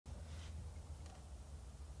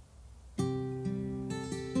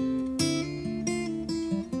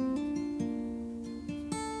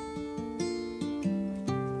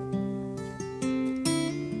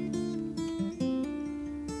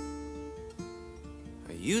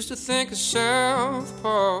Used to think a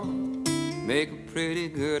SouthPaw make a pretty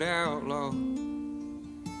good outlaw,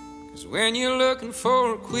 'cause when you're looking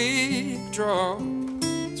for a quick draw,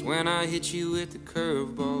 it's when I hit you with the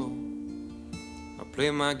curveball. I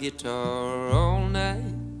play my guitar all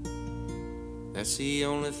night, that's the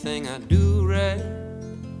only thing I do right.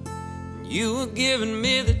 You were giving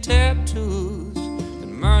me the tattoos that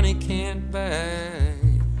money can't buy.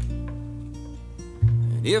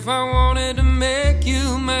 If I wanted to make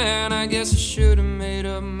you mine, I guess I should have made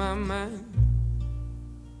up my mind.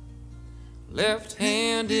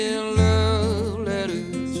 Left-handed love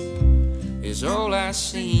letters is all I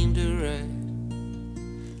seem to write.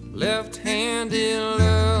 Left-handed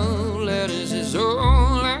love letters is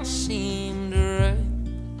all I seem to write.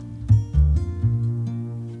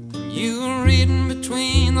 And you were reading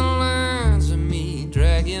between the lines of me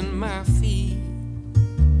dragging my feet.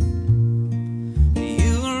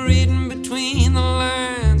 Between the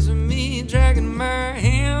lines of me dragging my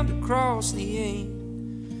hand across the ink.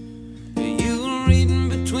 You were reading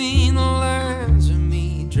between the lines of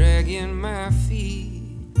me dragging my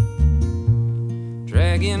feet,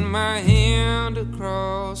 dragging my hand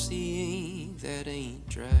across the ink that ain't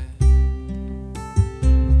dry.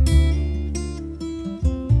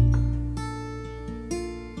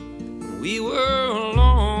 We were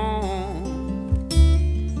alone,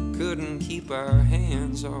 couldn't keep our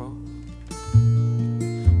hands off.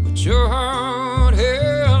 Your heart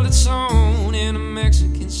held its own in a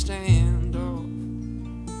Mexican standoff.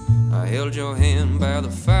 I held your hand by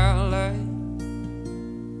the firelight,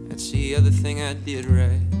 that's the other thing I did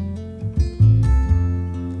right.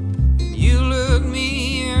 And you looked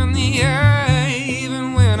me in the eye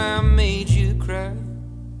even when I made you cry.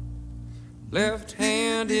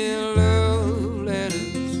 Left-handed love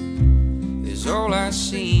letters is all I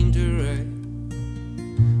seem to write.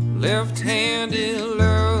 Left-handed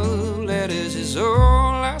love letters is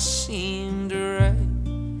all I seem to write.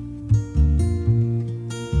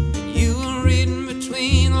 And you were reading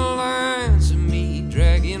between the lines of me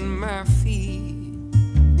dragging my feet.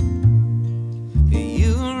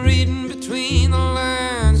 You were reading between the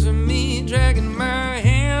lines of me dragging my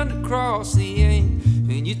hand across the ink.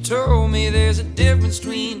 And you told me there's a difference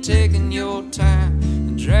between taking your time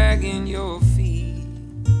and dragging your feet.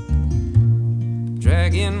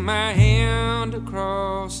 Dragging my hand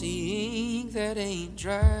across the ink that ain't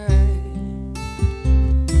dry.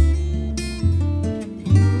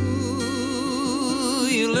 Ooh,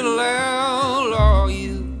 you little outlaw,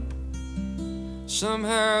 you.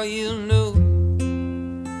 Somehow you knew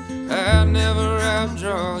I'd never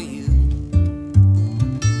outdraw you.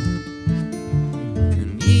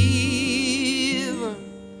 And even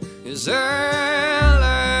as I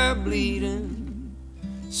lie bleeding,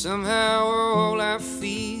 somehow all I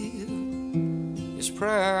feel is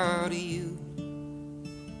proud of you.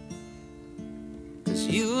 'Cause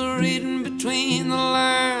you were reading between the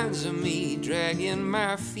lines of me dragging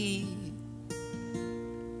my feet.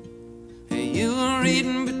 And you were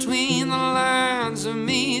reading between the lines of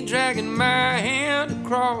me dragging my hand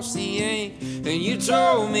across the ink. And you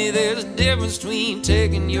told me there's a difference between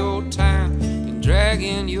taking your time and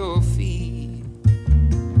dragging your feet.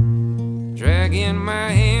 Dragging my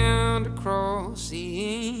hand across the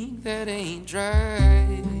ink that ain't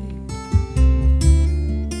dry.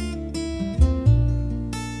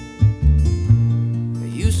 I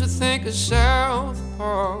used to think a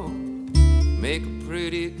SouthPaw make a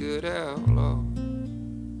pretty good outlaw.